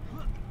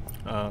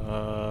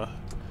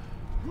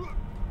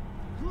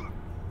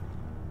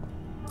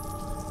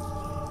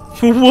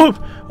 Whoop!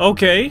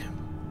 Okay.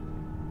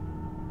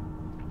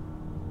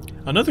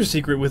 Another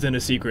secret within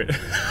a secret.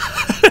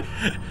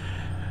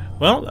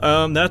 Well,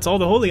 that's all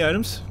the holy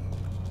items.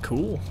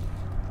 Cool.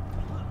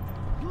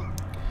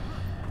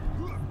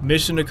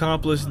 Mission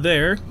accomplished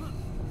there.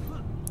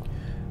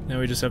 Now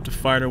we just have to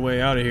fight our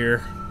way out of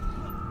here.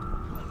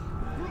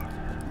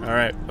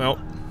 Alright, well,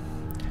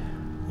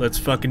 let's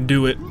fucking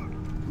do it.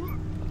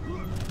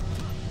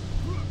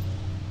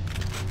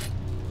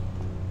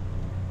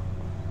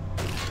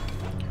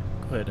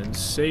 Go ahead and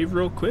save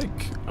real quick.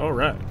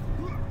 Alright.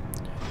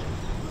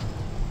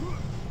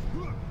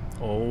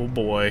 Oh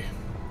boy.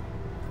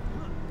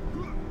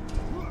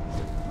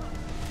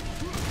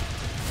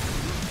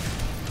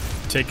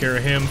 Take care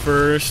of him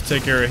first.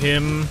 Take care of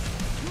him.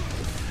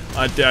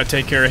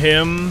 Take care of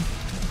him.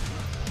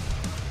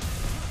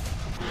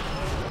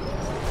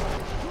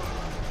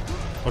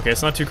 Okay,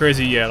 it's not too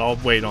crazy yet. I'll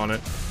wait on it.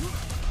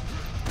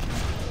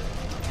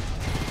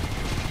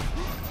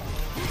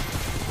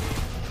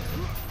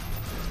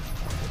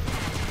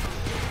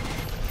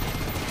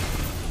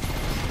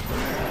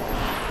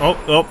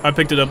 Oh, I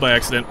picked it up by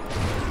accident.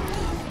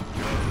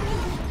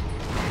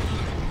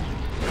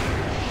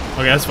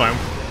 Okay, that's fine.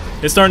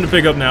 It's starting to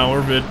pick up now.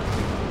 We're good.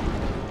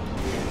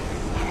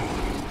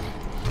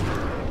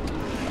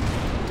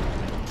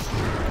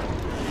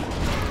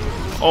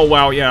 Oh,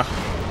 wow, yeah.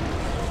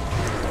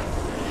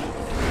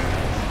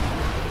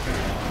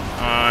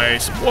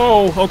 Nice.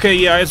 Whoa, okay,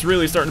 yeah, it's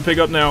really starting to pick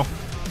up now.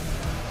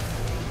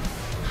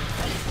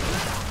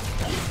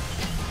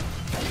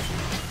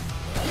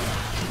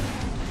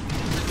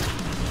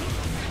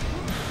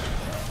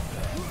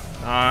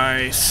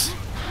 Nice.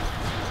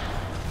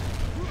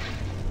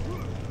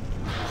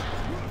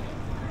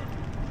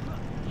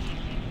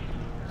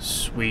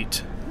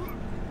 Sweet.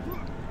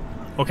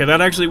 Okay, that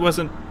actually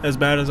wasn't as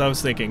bad as I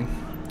was thinking.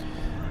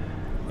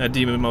 That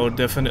demon mode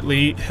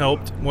definitely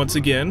helped once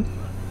again.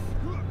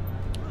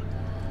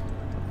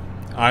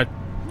 I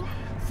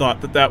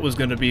thought that that was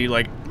going to be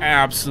like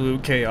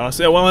absolute chaos.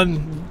 Yeah, well,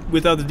 and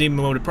without the demon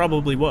mode, it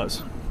probably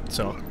was.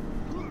 So,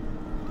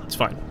 it's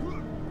fine.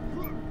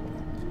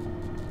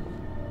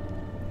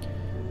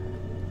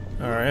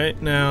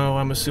 Alright, now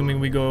I'm assuming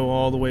we go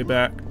all the way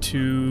back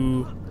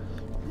to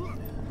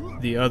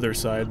the other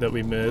side that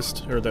we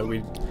missed, or that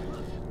we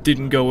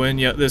didn't go in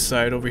yet, this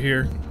side over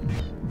here.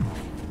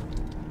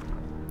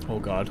 Oh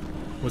god,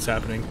 what's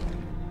happening?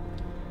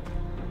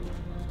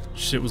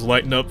 Shit was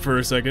lighting up for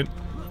a second.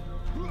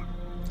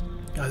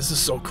 God, this is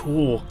so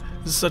cool.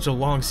 This is such a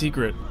long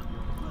secret.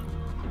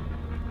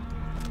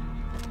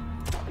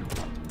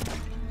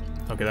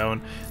 Okay, that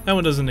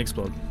one doesn't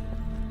explode.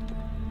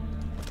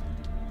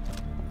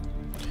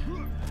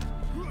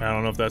 I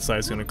don't know if that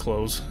side's gonna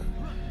close.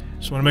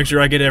 Just want to make sure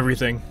I get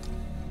everything.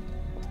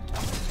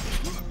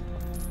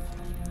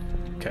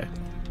 Okay.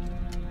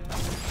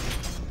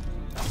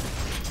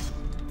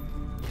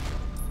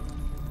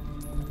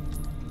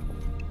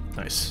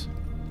 Nice.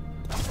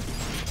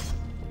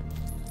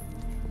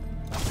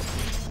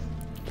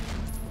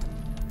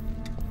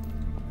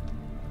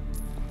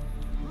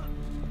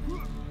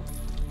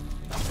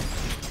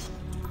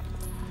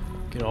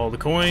 Get all the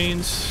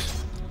coins.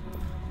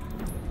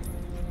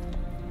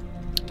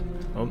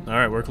 Oh,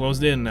 alright, we're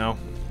closed in now.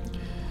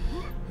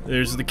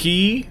 There's the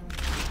key.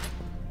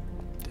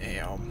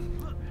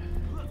 Damn.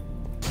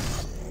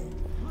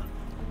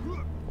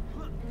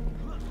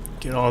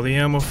 Get all the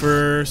ammo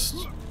first.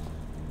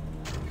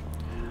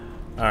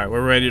 Alright,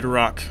 we're ready to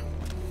rock.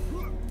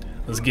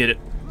 Let's get it.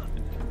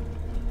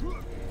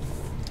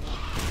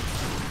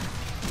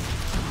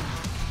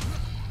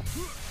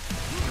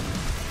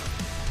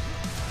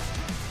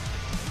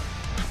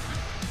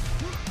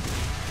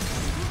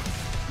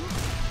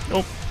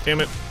 Oh,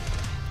 damn it.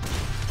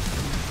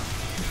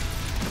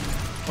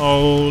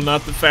 Oh,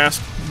 not the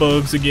fast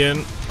bugs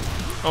again.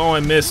 Oh,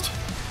 I missed.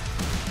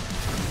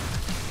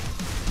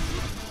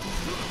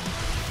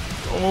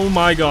 Oh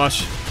my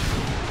gosh.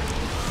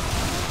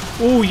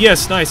 Oh,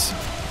 yes, nice.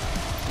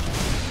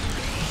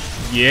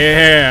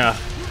 Yeah.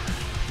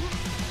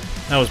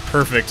 That was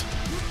perfect.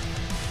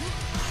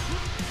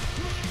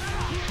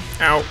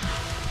 Ow.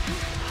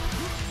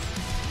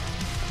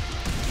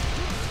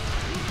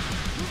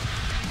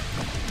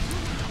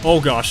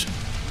 Oh gosh.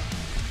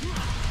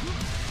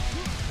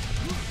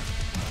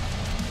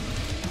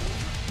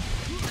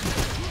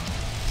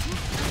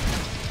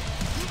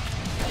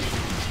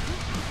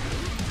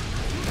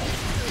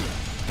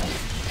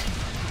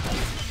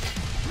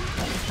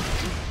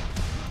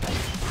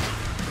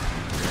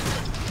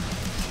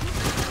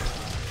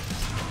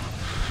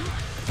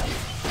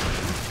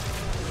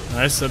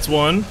 Nice, that's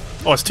one.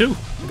 Oh, it's two.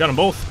 I got them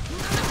both.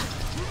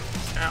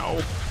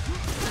 Ow.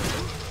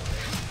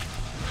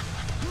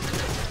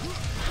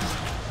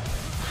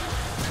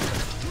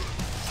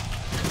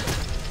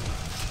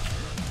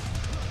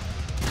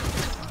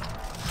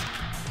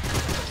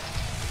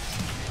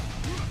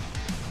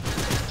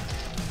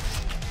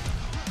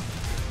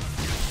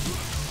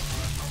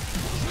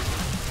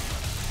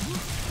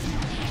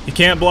 You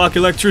can't block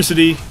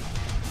electricity.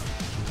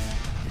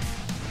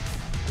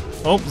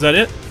 Oh, is that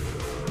it?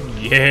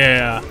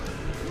 Yeah.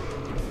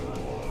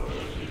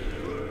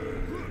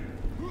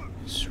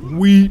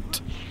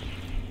 Sweet.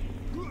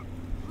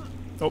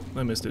 Oh,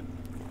 I missed it.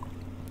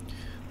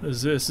 What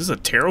is this? Is this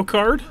a tarot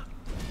card?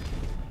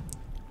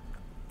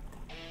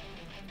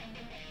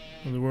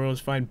 In the world,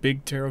 find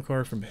big tarot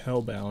card from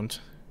Hellbound.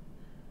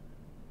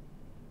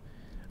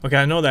 Okay,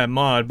 I know that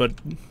mod, but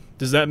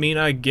does that mean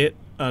I get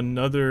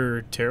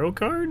another tarot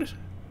card?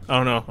 I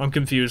don't know. I'm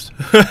confused.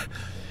 I'll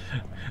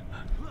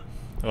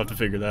have to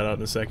figure that out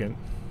in a second.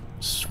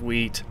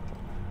 Sweet.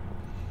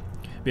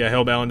 Yeah,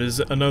 Hellbound is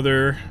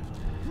another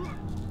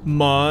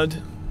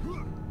mod.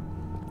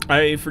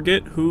 I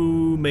forget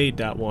who made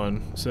that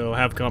one, so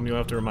Havcom, you'll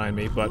have to remind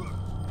me, but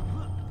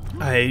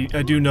I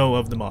do know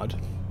of the mod.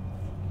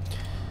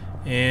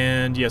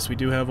 And yes, we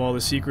do have all the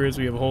secrets.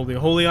 We have all the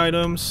holy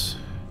items.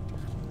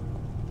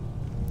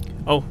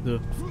 Oh, the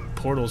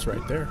portal's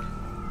right there.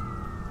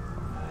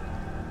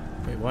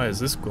 Wait, why is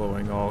this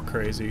glowing all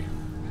crazy?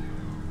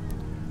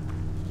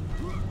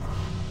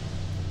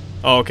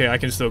 Oh, okay, I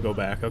can still go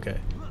back, okay.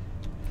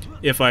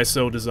 If I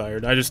so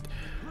desired. I just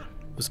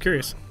was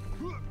curious.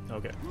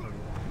 Okay.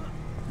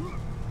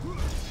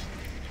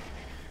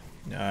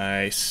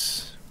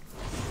 Nice.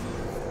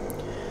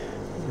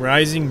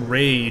 Rising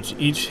Rage.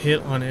 Each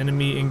hit on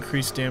enemy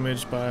increased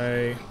damage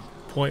by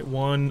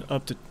 0.1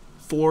 up to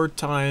 4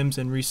 times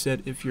and reset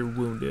if you're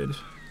wounded.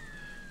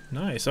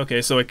 Nice,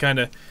 okay, so it kind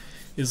of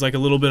is like a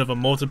little bit of a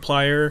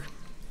multiplier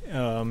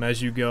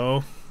as you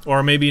go.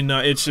 Or maybe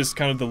not, it's just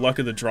kind of the luck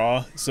of the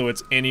draw, so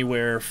it's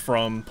anywhere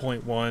from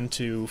 0.1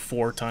 to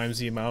 4 times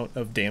the amount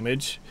of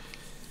damage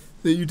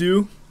that you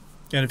do.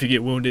 And if you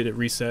get wounded, it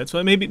resets.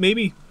 So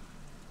maybe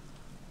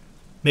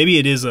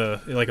it is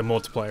like a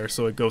multiplier,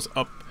 so it goes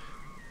up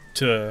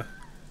to,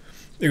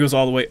 it goes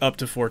all the way up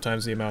to 4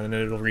 times the amount, and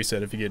then it'll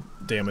reset if you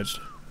get damaged.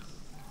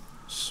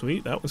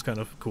 Sweet, that was kind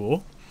of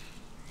cool.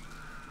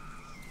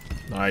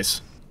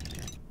 Nice.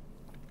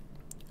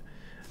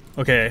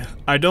 Okay,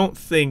 I don't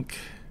think...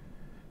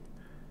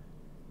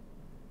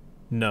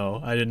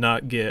 No, I did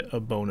not get a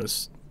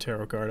bonus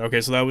tarot card. Okay,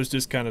 so that was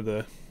just kind of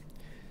the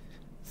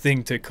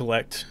thing to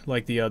collect,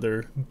 like the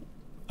other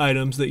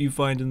items that you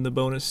find in the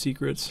bonus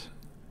secrets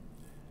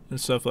and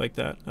stuff like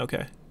that.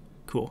 Okay,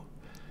 cool.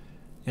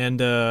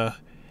 And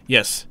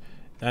yes,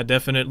 that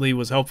definitely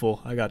was helpful.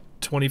 I got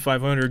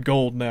 2,500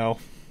 gold now.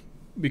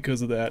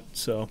 because of that.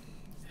 So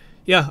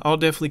yeah, I'll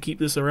definitely keep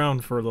this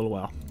around for a little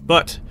while.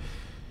 But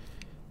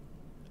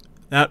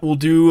that will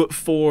do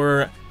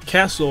for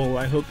Castle.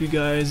 I hope you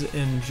guys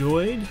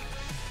enjoyed,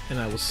 and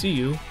I will see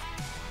you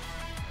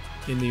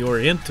in the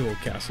Oriental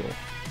Castle.